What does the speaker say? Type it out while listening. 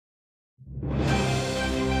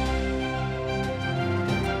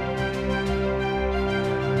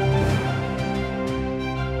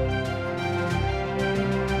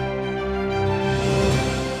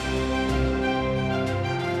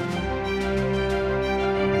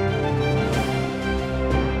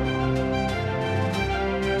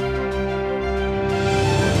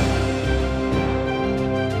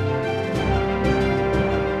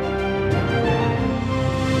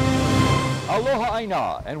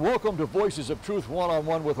Aloha, and welcome to Voices of Truth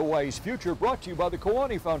One-on-One with Hawaii's Future, brought to you by the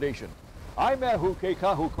Koani Foundation. I'm Ahu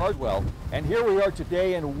Keikahu Cardwell, and here we are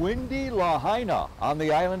today in windy Lahaina on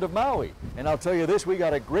the island of Maui. And I'll tell you this, we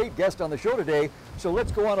got a great guest on the show today, so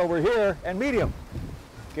let's go on over here and meet him.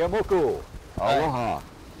 Eaumoku. Aloha.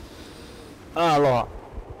 Aloha.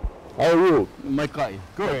 How are you? Maikai.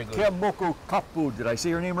 Good. Eaumoku Kapu, did I say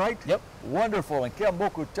your name right? Yep. Wonderful. And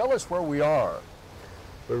Eaumoku, tell us where we are.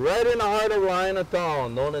 We're right in the heart of Lahaina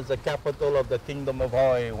town, known as the capital of the Kingdom of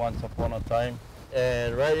Hawaii once upon a time.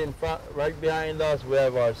 And right in front, right behind us, we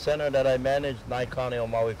have our center that I manage, Naikani o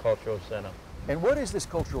Maui Cultural Center. And what is this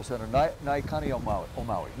cultural center, Naikani o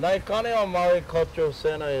Maui? Naikani o Maui Cultural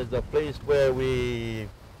Center is the place where we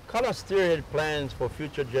kind of spearhead plans for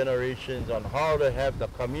future generations on how to have the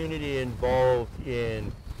community involved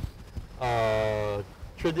in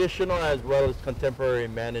traditional as well as contemporary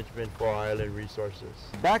management for island resources.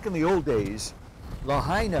 Back in the old days,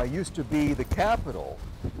 Lahaina used to be the capital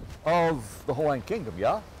of the Hawaiian Kingdom,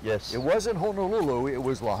 yeah? Yes. It wasn't Honolulu, it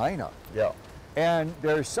was Lahaina. Yeah. And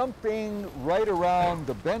there's something right around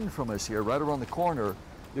the bend from us here, right around the corner,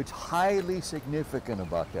 that's highly significant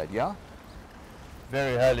about that, yeah?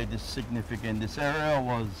 Very highly significant. This area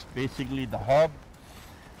was basically the hub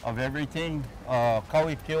of everything.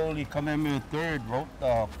 Kauikeoli Kamehameha III wrote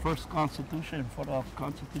the first constitution for the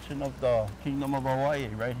Constitution of the Kingdom of Hawaii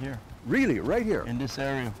right here. Really? Right here? In this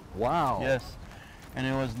area. Wow. Yes. And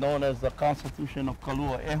it was known as the Constitution of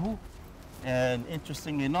Kalua'ehu. And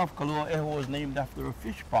interestingly enough, Kalua'ehu was named after a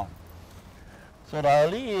fish pond. So the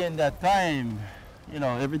ali'i in that time, you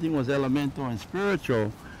know, everything was elemental and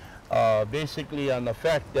spiritual, basically on the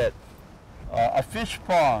fact that a fish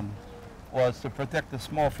pond was to protect the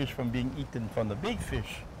small fish from being eaten from the big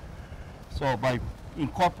fish. So by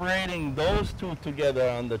incorporating those two together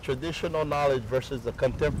on the traditional knowledge versus the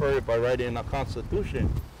contemporary by writing a constitution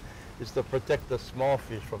is to protect the small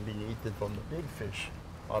fish from being eaten from the big fish,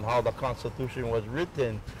 on how the constitution was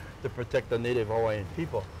written to protect the native Hawaiian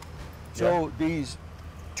people. So these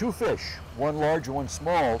two fish, one large and one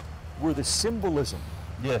small, were the symbolism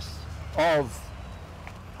Yes. of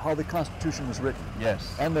how the Constitution was written.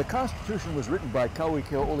 Yes. And the Constitution was written by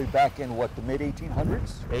Kauikeoli back in what, the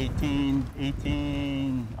mid-1800s?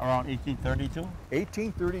 Around 1832.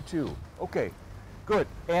 1832. Okay, good.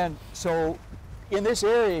 And so in this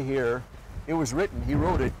area here, it was written, he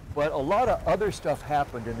wrote it, but a lot of other stuff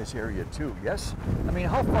happened in this area too, yes? I mean,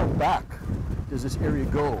 how far back does this area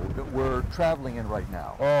go that we're traveling in right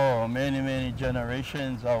now? Oh, many, many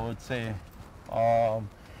generations, I would say.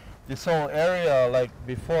 This whole area, like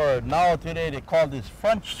before, now today they call this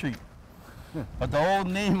Front Street. But the old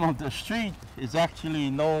name of the street is actually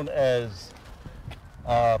known as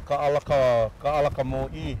Ka'alaka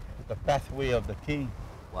Mo'i, the pathway of the king.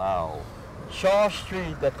 Wow. Shaw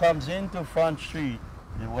Street that comes into Front Street,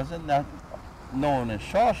 it wasn't that known as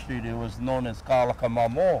Shaw Street, it was known as Ka'alaka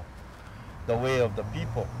Mamo, the way of the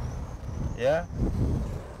people. Yeah?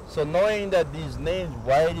 So knowing that these names,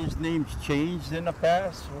 why these names changed in the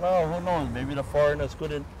past, well, who knows? Maybe the foreigners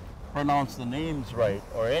couldn't pronounce the names right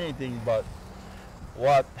or anything, but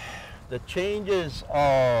what the changes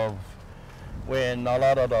of when a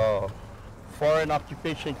lot of the foreign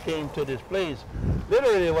occupation came to this place,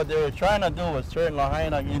 literally what they were trying to do was turn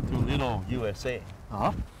Lahaina into little USA.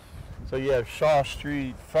 Uh-huh. So you have Shaw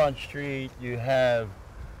Street, Front Street, you have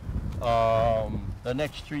the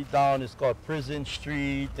next street down is called Prison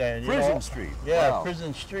Street. And Prison Street? Yeah, Wow.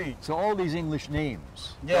 Prison Street. So all these English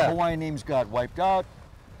names, Yeah. the Hawaiian names got wiped out,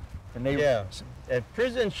 and they... Yeah, and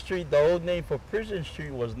Prison Street, the old name for Prison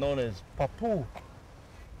Street was known as Papu.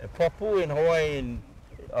 And Papu in Hawaiian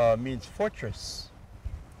means fortress.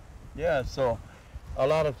 Yeah, so a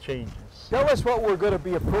lot of changes. Tell us what we're going to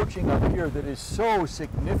be approaching up here that is so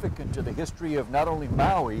significant to the history of not only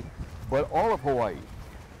Maui, but all of Hawaii.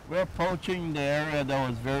 We're approaching the area that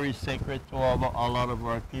was very sacred to a lot of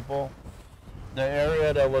our people. The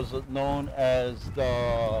area that was known as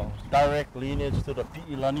the direct lineage to the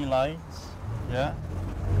Pi'ilani lines. Yeah.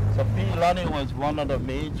 So Pi'ilani was one of the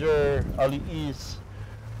major ali'is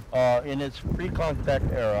in its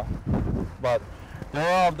pre-contact era. But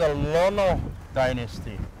they're of the Lono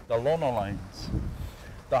dynasty, the Lono lines.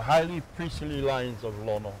 The highly priestly lines of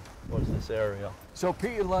Lono was this area. So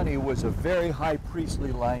Pi'ilani was a very high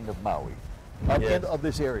priestly line of Maui, Yes. of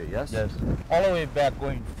this area, yes? Yes, all the way back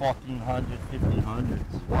going 1400s,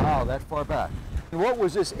 1500s. Wow, that far back. And what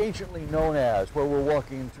was this anciently known as, where we're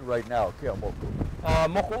walking into right now, Eaumoku?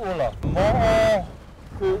 Moku ula.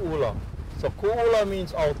 Moku ula. So ku ula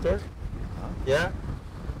means altar, yeah,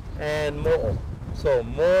 and mo'o. So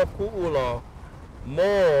moku ula,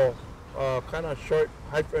 mo kind of short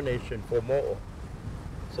hyphenation for mo'o.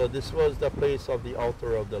 So this was the place of the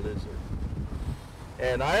altar of the lizard.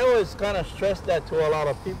 And I always kind of stress that to a lot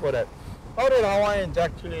of people, that how did Hawaiians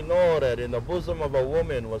actually know that in the bosom of a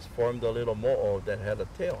woman was formed a little mo'o that had a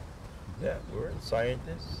tail? Yeah, we weren't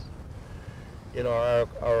scientists. You know,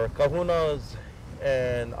 our kahunas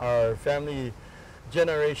and our family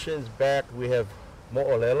generations back, we have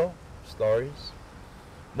mo'olelo, stories,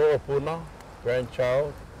 mo'opuna,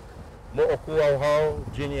 grandchild,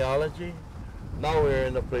 mo'okuauhau, genealogy. Now we're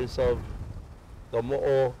in the place of the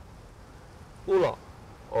mo'o ula,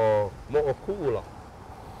 or moku ula,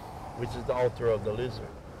 which is the altar of the lizard.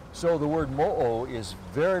 So the word mo'o is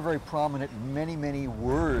very, very prominent in many, many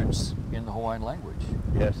words in the Hawaiian language.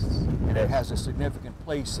 Yes. And it has a significant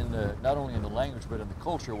place in the, not only in the language, but in the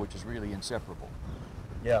culture, which is really inseparable.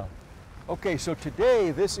 Yeah. Okay, so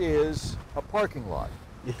today this is a parking lot.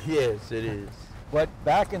 Yes, it is. But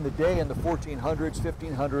back in the day, in the 1400s,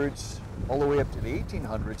 1500s, all the way up to the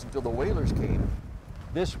 1800s, until the whalers came,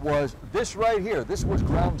 this right here, this was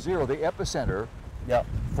ground zero, the epicenter, Yeah.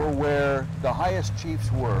 for where the highest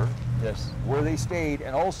chiefs were, Yes. where they stayed,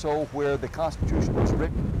 and also where the Constitution was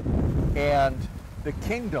written. And the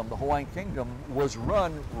kingdom, the Hawaiian kingdom, was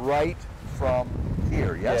run right from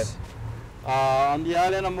here, yes? On the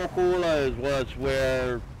island of Moku ula was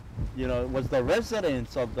where, you know, it was the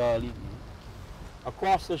residence of the alii.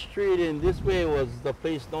 Across the street in this way was the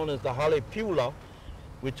place known as the Hale Piula,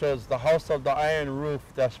 which was the house of the iron roof.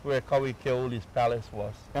 That's where Kawi Keoli's palace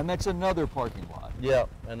was. And that's another parking lot. Yeah,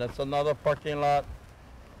 and that's another parking lot.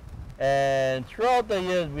 And throughout the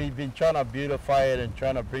years, we've been trying to beautify it and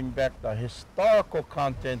trying to bring back the historical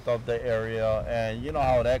content of the area. And you know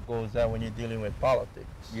how that goes that when you're dealing with politics.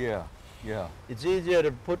 Yeah, yeah. It's easier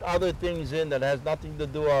to put other things in that has nothing to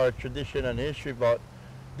do with our tradition and history, but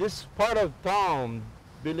this part of town,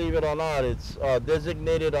 believe it or not, it's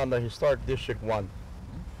designated under Historic District 1,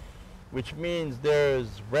 which means there's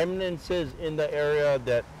remnants in the area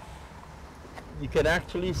that you can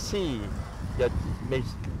actually see that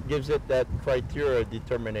gives it that criteria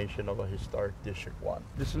determination of a Historic District 1.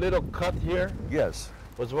 This little cut here Yes.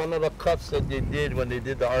 was one of the cuts that they did when they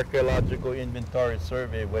did the archaeological inventory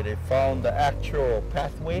survey, where they found the actual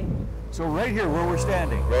pathway. So right here where we're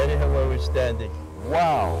standing. Right here where we're standing.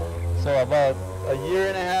 Wow. So about a year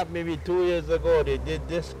and a half, maybe 2 years ago, they did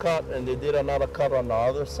this cut and they did another cut on the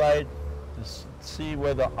other side to see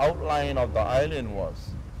where the outline of the island was.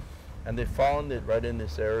 And they found it right in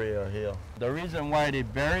this area here. The reason why they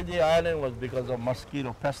buried the island was because of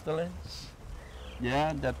mosquito pestilence.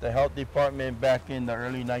 Yeah, that the health department back in the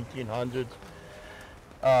early 1900s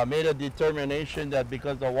made a determination that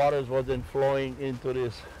because the waters wasn't flowing into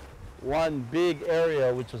this one big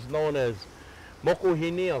area, which is known as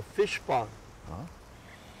Mokuhini, a fish pond,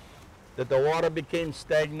 that the water became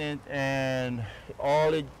stagnant and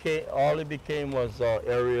all it became was an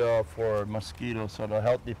area for mosquitoes. So the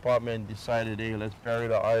health department decided, hey, let's bury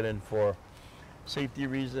the island for safety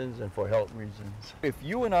reasons and for health reasons. If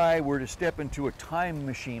you and I were to step into a time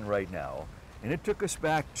machine right now, and it took us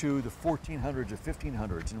back to the 1400s or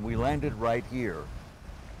 1500s, and we landed right here,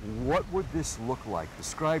 what would this look like?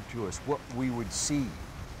 Describe to us what we would see.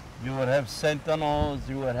 You would have sentinels,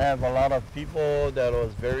 you would have a lot of people that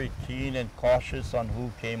was very keen and cautious on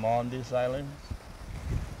who came on these islands.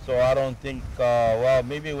 So I don't think, well,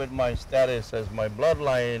 maybe with my status as my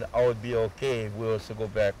bloodline, I would be okay if we was to go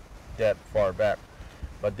back that far back.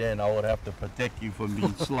 But then I would have to protect you from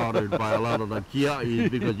being slaughtered by a lot of the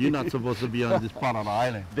kia'is because you're not supposed to be on this part of the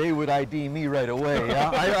island. They would ID me right away.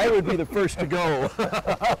 I would be the first to go.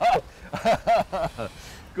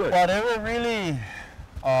 Good. But they were really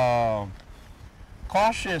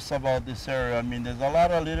cautious about this area. I mean, there's a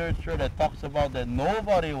lot of literature that talks about that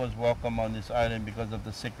nobody was welcome on this island because of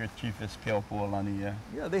the sacred chiefess Keopuolani.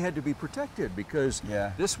 Yeah, they had to be protected because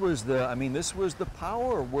this was the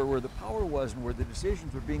power where the power was and where the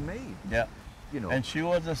decisions were being made. Yeah. You know. And she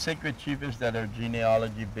was a sacred chiefess that her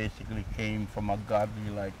genealogy basically came from a godly,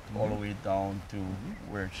 like all the way down to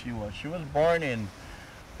where she was. She was born in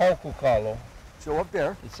Paukukalo. So up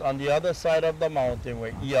there. It's on the other side of the mountain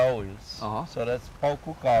where Iao is. So that's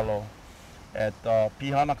Paukukalo at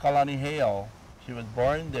Pihana Kalani Heiau. She was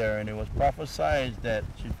born there, and it was prophesied that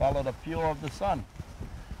she followed the pure of the sun.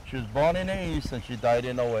 She was born in the east and she died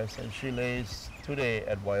in the west, and she lays today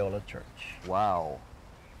at Waiola Church. Wow.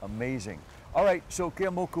 Amazing. All right, so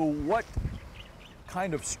Keaumoku, what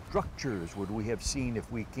kind of structures would we have seen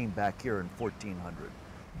if we came back here in 1400?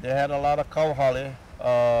 They had a lot of kauhale,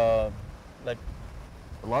 like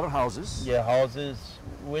a lot of houses. Yeah, houses.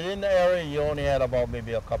 Within the area, you only had about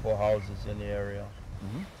maybe a couple houses in the area.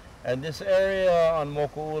 And this area on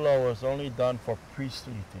Moku ula was only done for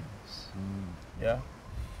priestly things. Yeah,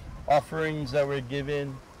 offerings that were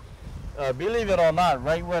given. Believe it or not,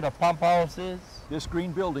 right where the pump house is. This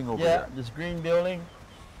green building over Yeah, there. this green building.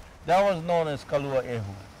 That was known as Kalua Ehu,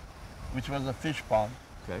 which was a fish pond.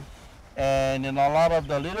 Okay. And in a lot of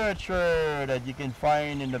the literature that you can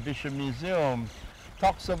find in the Bishop Museum,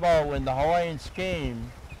 talks about when the Hawaiians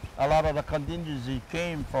came, a lot of the contingency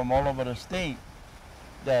came from all over the state,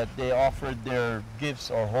 that they offered their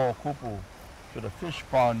gifts or ho'okupu to the fish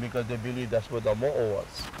pond because they believed that's where the mo'o was.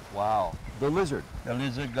 Wow. The lizard. The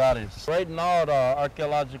lizard goddess. Right now, the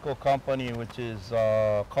archaeological company, which is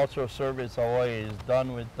Cultural Service Hawaii, is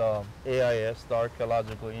done with AIS, the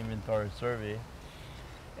Archaeological Inventory Survey.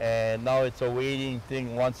 And now it's a waiting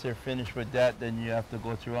thing. Once they're finished with that, then you have to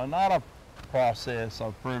go through another process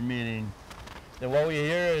of permitting. Then what we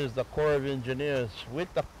hear is the Corps of Engineers,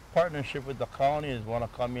 with the partnership with the counties, want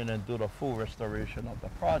to come in and do the full restoration of the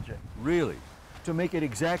project. Really? To make it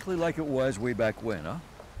exactly like it was way back when, huh?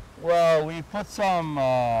 Well, we put some,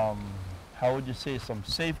 how would you say, some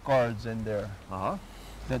safeguards in there. Uh-huh.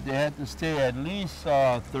 That they had to stay at least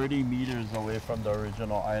 30 meters away from the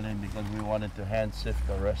original island because we wanted to hand sift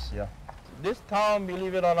the rest, yeah. This town,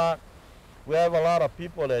 believe it or not, we have a lot of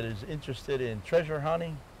people that is interested in treasure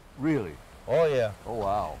hunting. Really? Oh yeah. Oh,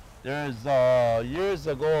 wow. There's years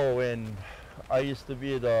ago when I used to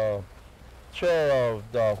be the chair of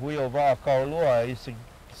the Huiova Kaulua, I used to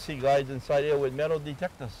see guys inside here with metal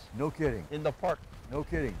detectors No kidding. in the park No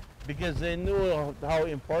kidding. because they knew how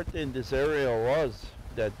important this area was,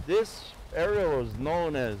 that this area was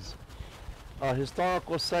known as a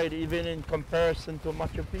historical site even in comparison to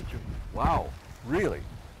Machu Picchu. Wow. Really?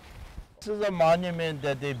 This is a monument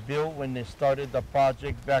that they built when they started the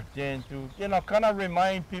project back then to, you know, kind of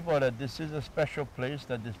remind people that this is a special place,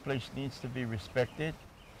 that this place needs to be respected.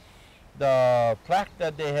 The plaque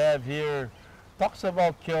that they have here talks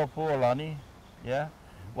about Keopuolani, yeah,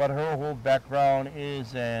 what her whole background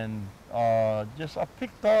is, and just a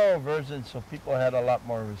pictorial version so people had a lot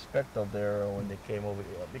more respect of there when they came over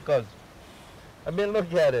here. Because, I mean,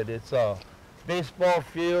 look at it. It's a baseball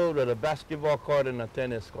field with a basketball court and a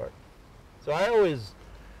tennis court. So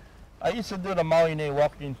I used to do the Maui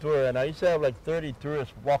walking tour, and I used to have like 30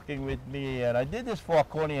 tourists walking with me, and I did this for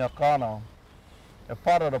Akoni Akana, a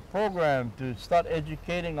part of the program to start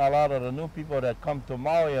educating a lot of the new people that come to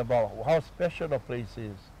Maui about how special the place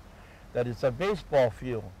is, that it's a baseball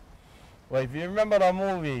field. Well, if you remember the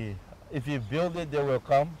movie, If You Build It, They Will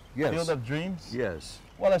Come, Yes. Field of Dreams? Yes.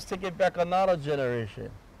 Well, let's take it back another generation,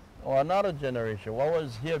 or another generation. What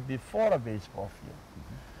was here before the baseball field?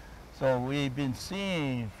 So we've been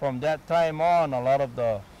seeing from that time on a lot of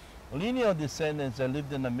the lineal descendants that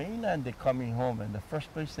lived in the mainland, they're coming home, and the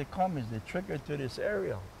first place they come is they trigger to this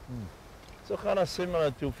area. So kind of similar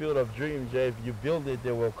to Field of Dreams, if you build it,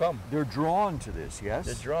 they will come. They're drawn to this, yes?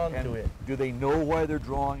 They're drawn And to it. do they know why they're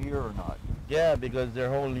drawn here or not? Yeah, because their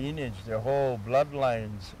whole lineage, their whole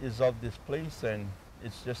bloodlines is of this place, and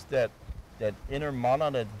it's just that inner mana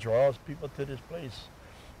that draws people to this place.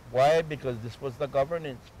 Why? Because this was the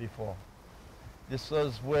governance before. This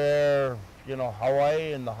was where, you know,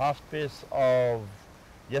 Hawaii and the hospice of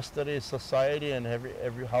yesterday's society, and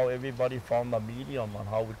how everybody found a medium on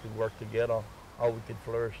how we could work together, how we could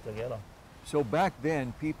flourish together. So back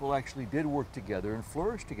then, people actually did work together and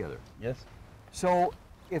flourish together. Yes? So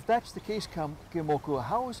if that's the case, Keaumoku,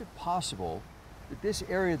 how is it possible that this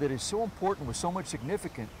area that is so important with so much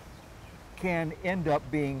significance can end up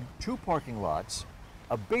being 2 parking lots,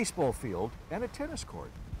 a baseball field, and a tennis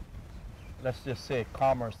court? Let's just say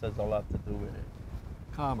commerce has a lot to do with it.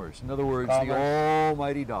 Commerce. In other words, Commerce. the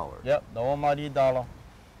almighty dollar. Yep, the almighty dollar.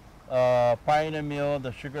 Pioneer Mill,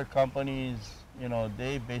 the sugar companies, you know,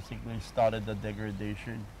 they basically started the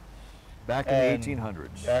degradation. Back in And the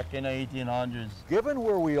 1800s. Back in the 1800s. Given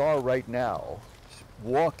where we are right now,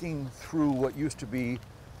 walking through what used to be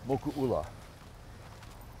Moku ula,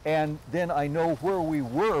 and then I know where we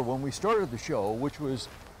were when we started the show, which was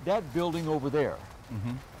that building over there.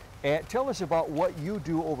 And tell us about what you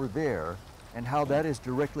do over there and how that is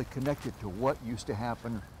directly connected to what used to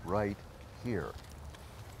happen right here.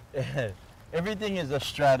 Everything is a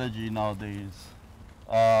strategy nowadays.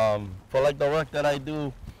 For like the work that I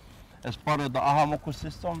do as part of the eaumoku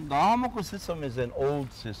system, the eaumoku system is an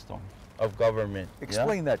old system of government.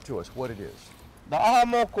 Explain that to us, what it is. The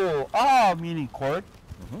eaumoku, aha meaning cord,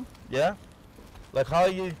 yeah? Like how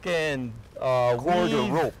you can Cord or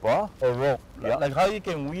weave rope, huh? or rope. Yeah. Like how you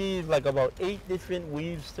can weave like about 8 different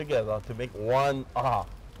weaves together to make one aha.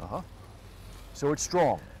 So it's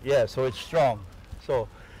strong. Yeah, so it's strong. So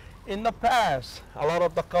in the past, a lot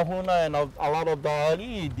of the kahuna and a lot of the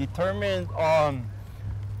ali determined on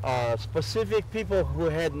specific people who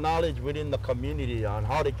had knowledge within the community on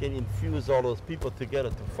how they can infuse all those people together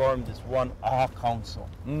to form this one aha council.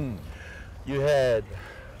 You had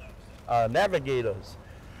navigators,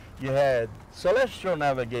 you had celestial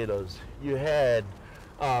navigators, you had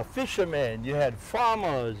fishermen, you had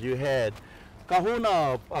farmers, you had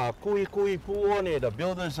kahuna, kui puone, the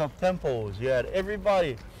builders of temples. You had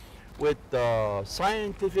everybody with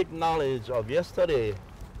scientific knowledge of yesterday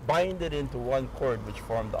binded into one cord, which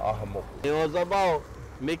formed the eaumoku. It was about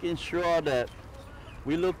making sure that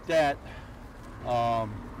we looked at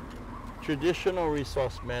traditional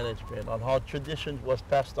resource management, on how tradition was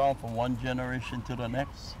passed on from one generation to the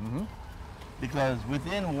next. Because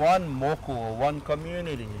within one moku or one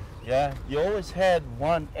community, yeah, you always had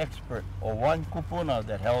one expert or one kupuna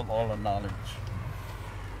that held all the knowledge.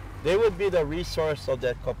 They would be the resource of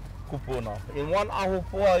that kupuna. In one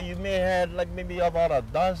ahupua, you may have like maybe about a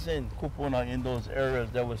dozen kupuna in those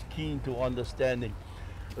areas that was keen to understanding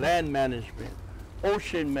land management,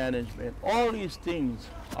 ocean management, all these things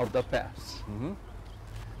of the past.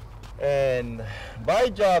 And my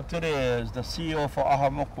job today as the CEO for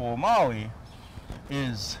Eaumoku Maui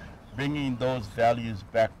is bringing those values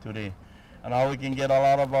back today and how we can get a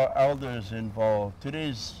lot of our elders involved.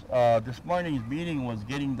 This morning's meeting was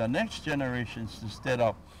getting the next generations to step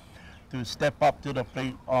up to the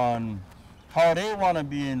plate on how they want to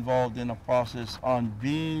be involved in the process, on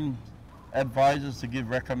being advisors to give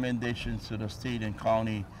recommendations to the state and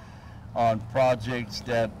county on projects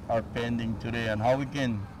that are pending today and how we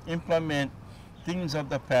can implement things of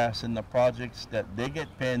the past and the projects that they get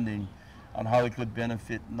pending on how it could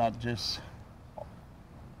benefit not just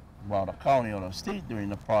the county or the state during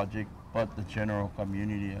the project, but the general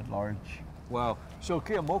community at large. Wow. So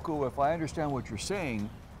Keaumoku, if I understand what you're saying,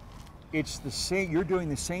 it's the same, you're doing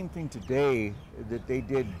the same thing today that they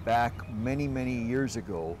did back many, many years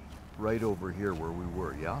ago, right over here where we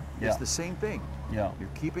were, yeah? Yeah. It's the same thing. Yeah. You're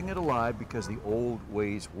keeping it alive because the old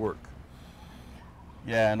ways work.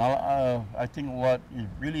 Yeah, and I think what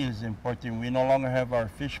really is important, we no longer have our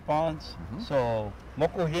fish ponds. So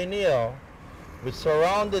Moku Hinea, which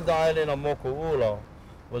surrounded the island of Moku ula,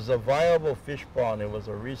 was a viable fish pond. It was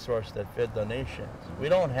a resource that fed the nations. We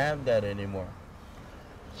don't have that anymore.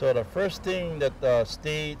 So the first thing that the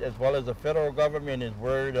state as well as the federal government is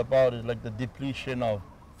worried about is like the depletion of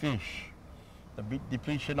fish, the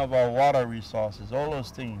depletion of our water resources, all those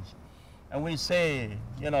things. And we say,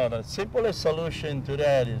 the simplest solution to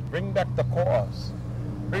that is bring back the coas,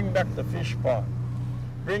 bring back the fish pond,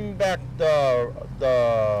 bring back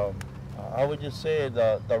the how would you say,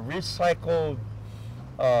 the recycled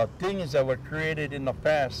things that were created in the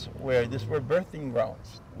past where these were birthing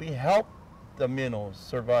grounds. We help the minnows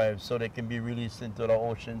survive so they can be released into the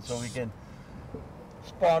ocean so we can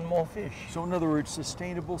spawn more fish. So in other words,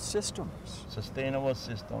 sustainable systems. Sustainable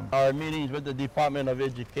system. Our meetings with the Department of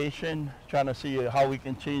Education, trying to see how we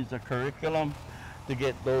can change the curriculum to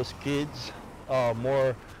get those kids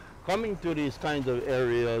more coming to these kinds of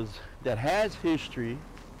areas that has history,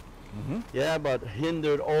 yeah, but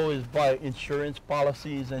hindered always by insurance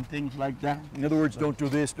policies and things like that. In other words, don't do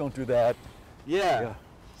this, don't do that. Yeah.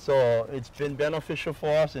 So it's been beneficial for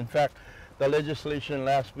us. In fact, the legislation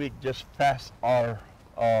last week just passed our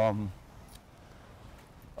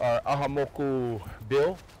Eaumoku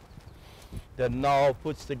bill that now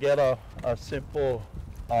puts together a simple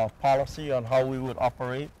policy on how we would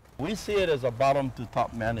operate. We see it as a bottom to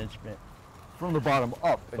top management. From the bottom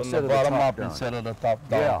up instead of the top down. Instead of the top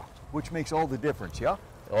down. Yeah, which makes all the difference, yeah?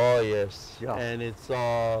 Oh yes, yeah. And it's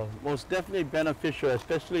most definitely beneficial,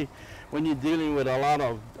 especially when you're dealing with a lot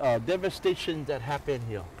of devastation that happened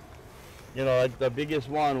here. Like the biggest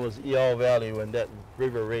one was Eau Valley when that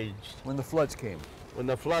river raged. When the floods came. When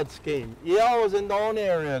the floods came. Eau was in the only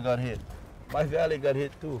area that got hit. My valley got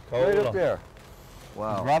hit too. Right up there.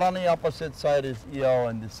 Wow. Right on the opposite side is Eau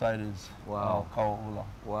and this side is Kaula.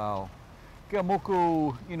 Wow.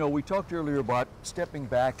 Keaumoku, we talked earlier about stepping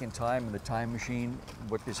back in time in the time machine,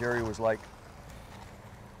 what this area was like.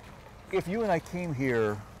 If you and I came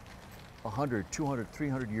here 100, 200,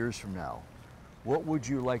 300 years from now, what would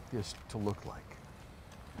you like this to look like?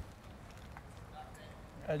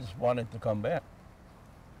 I just want it to come back.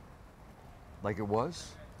 Like it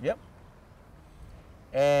was? Yep.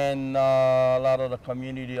 And a lot of the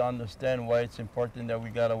community understand why it's important that we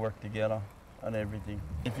gotta work together on everything.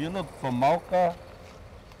 If you look from Mauka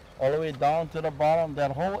all the way down to the bottom,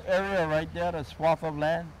 that whole area right there, that swath of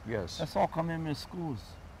land, yes, that's all Kamehameha Schools.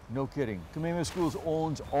 No kidding. Kamehameha Schools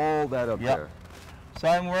owns all that up there. So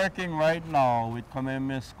I'm working right now with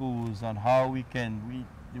Kamehameha schools on how we can,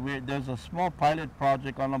 there's a small pilot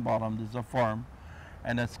project on the bottom, there's a farm,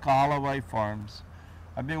 and it's Hawai Farms.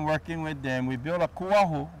 I've been working with them. We built a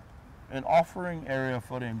kuahu, an offering area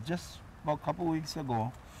for them just about a couple weeks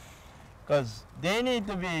ago, because they need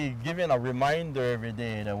to be given a reminder every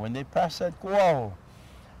day that when they pass that kuahu,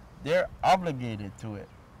 they're obligated to it,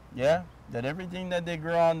 yeah? That everything that they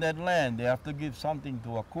grow on that land, they have to give something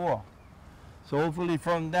to a kua. So hopefully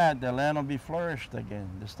from that, the land will be flourished again.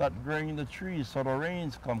 They start growing the trees so the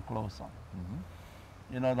rains come closer.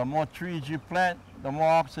 You know, the more trees you plant, the more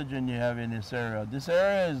oxygen you have in this area. This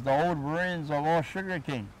area is the old ruins of all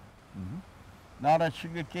sugarcane. Now that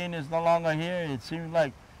sugarcane is no longer here, it seems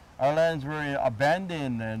like our lands were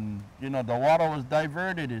abandoned and, you know, the water was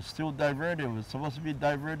diverted. It's still diverted. It was supposed to be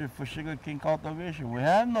diverted for sugarcane cultivation. We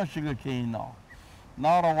have no sugarcane now.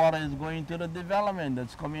 Now the water is going to the development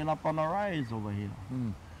that's coming up on the rise over here.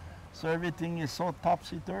 So everything is so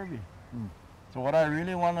topsy-turvy. So what I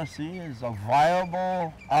really want to see is a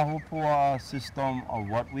viable ahupua system of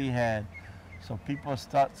what we had. So people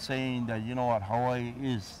start saying that, you know what, Hawaii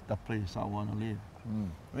is the place I want to live.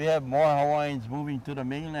 We have more Hawaiians moving to the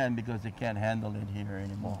mainland because they can't handle it here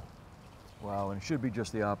anymore. Wow, and it should be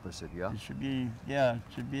just the opposite, yeah? It should be, yeah, it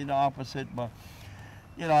should be the opposite. But,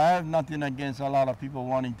 you know, I have nothing against a lot of people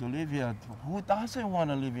wanting to live here. Who doesn't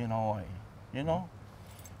want to live in Hawaii, you know?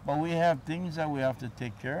 But we have things that we have to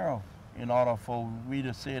take care of in order for we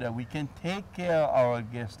to say that we can take care of our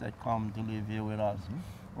guests that come to live here with us.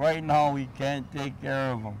 Right now, we can't take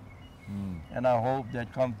care of them. And I hope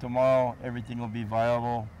that come tomorrow, everything will be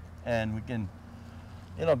viable and we can,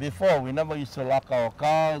 you know, before we never used to lock our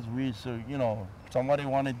cars. We used to, you know, somebody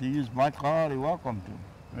wanted to use my car, they're welcome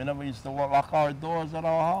to. We never used to lock our doors at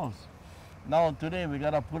our house. Now today we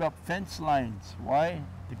gotta put up fence lines. Why?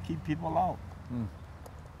 To keep people out.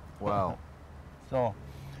 Wow. So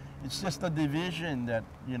it's just a division that,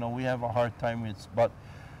 you know, we have a hard time with. But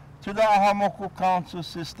to the eaumoku council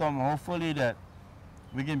system, hopefully that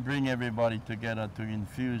we can bring everybody together to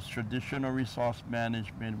infuse traditional resource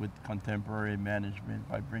management with contemporary management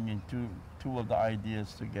by bringing two of the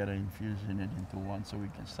ideas together, infusing it into one so we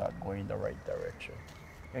can start going in the right direction.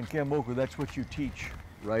 And Moku, that's what you teach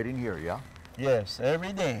right in here, yeah? Yes,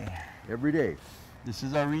 every day. Every day. This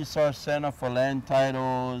is a resource center for land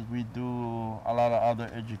titles. We do a lot of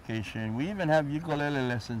other education. We even have ukulele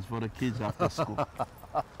lessons for the kids after school.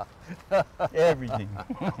 Everything.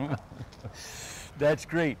 That's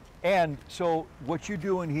great. And so what you're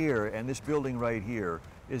doing here and this building right here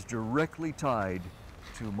is directly tied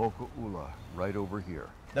to Moku ula right over here.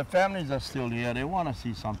 The families are still here. They want to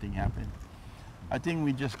see something happen. I think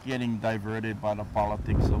we're just getting diverted by the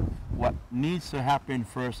politics of what needs to happen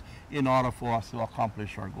first in order for us to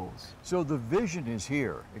accomplish our goals. So the vision is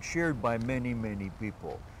here. It's shared by many, many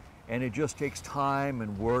people. And it just takes time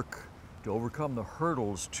and work to overcome the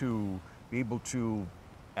hurdles to be able to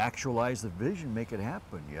actualize the vision, make it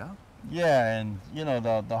happen, yeah? Yeah, and you know,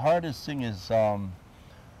 the hardest thing is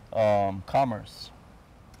commerce.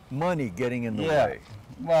 Money getting in the way.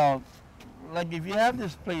 Well, like if you have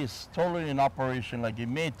this place totally in operation, like it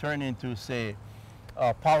may turn into, say,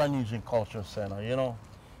 a Polynesian culture center, you know?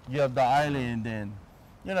 You have the island and,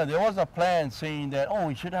 you know, there was a plan saying that, oh,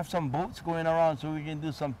 we should have some boats going around so we can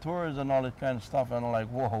do some tours and all that kind of stuff. And I'm like,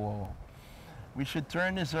 whoa, whoa, whoa. We should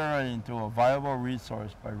turn this area into a viable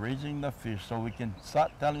resource by raising the fish so we can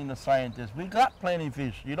start telling the scientists, we got plenty of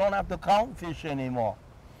fish. You don't have to count fish anymore.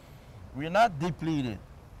 We're not depleted,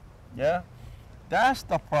 yeah? That's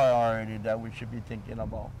the priority that we should be thinking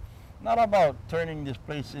about. Not about turning this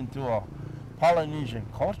place into a Polynesian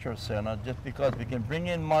culture center just because we can bring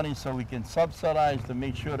in money so we can subsidize to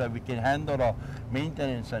make sure that we can handle the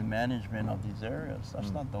maintenance and management of these areas.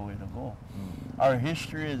 That's not the way to go. Our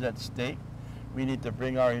history is at stake. We need to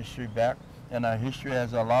bring our history back, and our history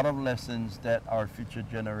has a lot of lessons that our future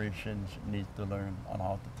generations need to learn on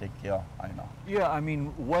how to take care of. I know. Yeah, I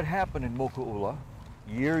mean, what happened in Moku ula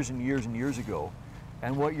years and years and years ago,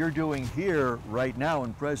 and what you're doing here right now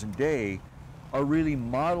in present day are really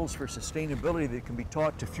models for sustainability that can be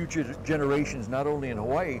taught to future generations, not only in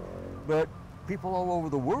Hawaii, but people all over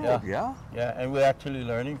the world, yeah? Yeah, and we're actually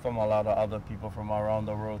learning from a lot of other people from around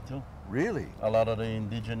the world too. Really? A lot of the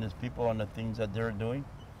indigenous people and the things that they're doing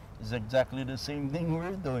is exactly the same thing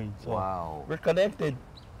we're doing. So wow. We're connected,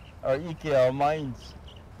 our ike, our minds.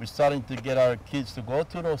 We're starting to get our kids to go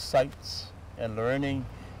to those sites, and learning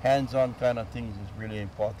hands-on kind of things is really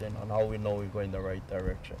important on how we know we're going the right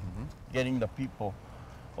direction. Getting the people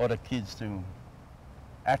or the kids to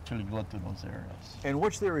actually go to those areas. And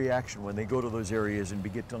what's their reaction when they go to those areas and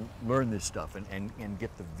begin to learn this stuff and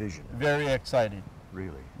get the vision? Very excited.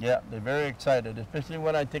 Really? Yeah, they're very excited, especially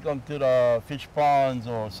when I take them to the fish ponds,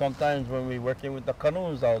 or sometimes when we're working with the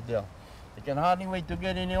canoes out there. They can hardly wait to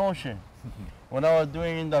get in the ocean. When I was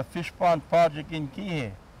doing the fish pond project in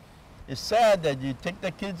Kihei, it's sad that you take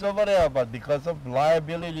the kids over there, but because of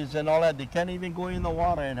liabilities and all that, they can't even go in the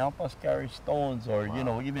water and help us carry stones, or Wow. you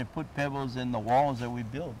know, even put pebbles in the walls that we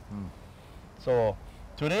build. So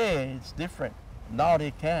today it's different. Now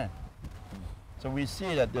they can. So we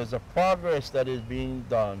see that there's a progress that is being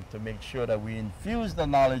done to make sure that we infuse the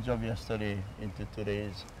knowledge of yesterday into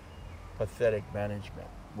today's pathetic management.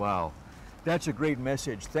 Wow. That's a great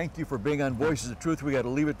message. Thank you for being on Voices of Truth. We got to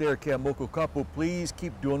leave it there. Eaumoku Kapu, please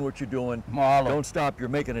keep doing what you're doing. Mahalo. Don't stop. You're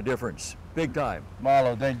making a difference. Big time.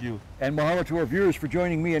 Mahalo, thank you. And mahalo to our viewers for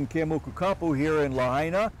joining me in Eaumoku Kapu here in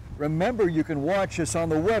Lahaina. Remember, you can watch us on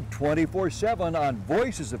the web 24/7 on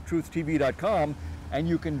voicesoftruthtv.com, and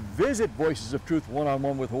you can visit Voices of Truth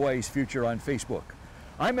One-on-One with Hawaii's Future on Facebook.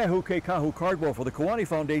 I'm Eaumoku Cardwell for the Kiwani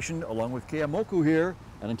Foundation, along with Eaumoku here.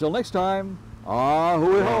 And until next time,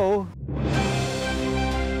 ahui ho.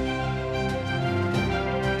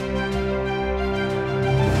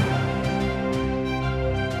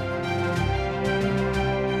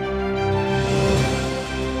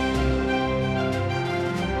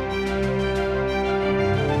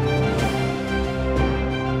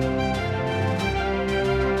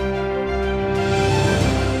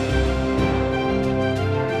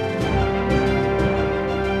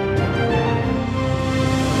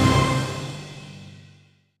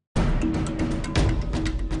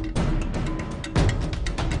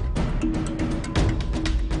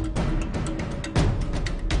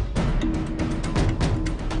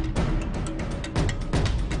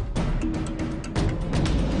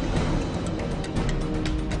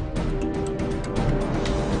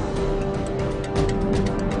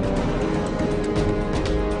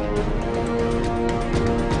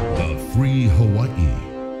 Free Hawaii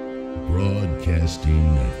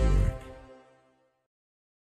Broadcasting Network.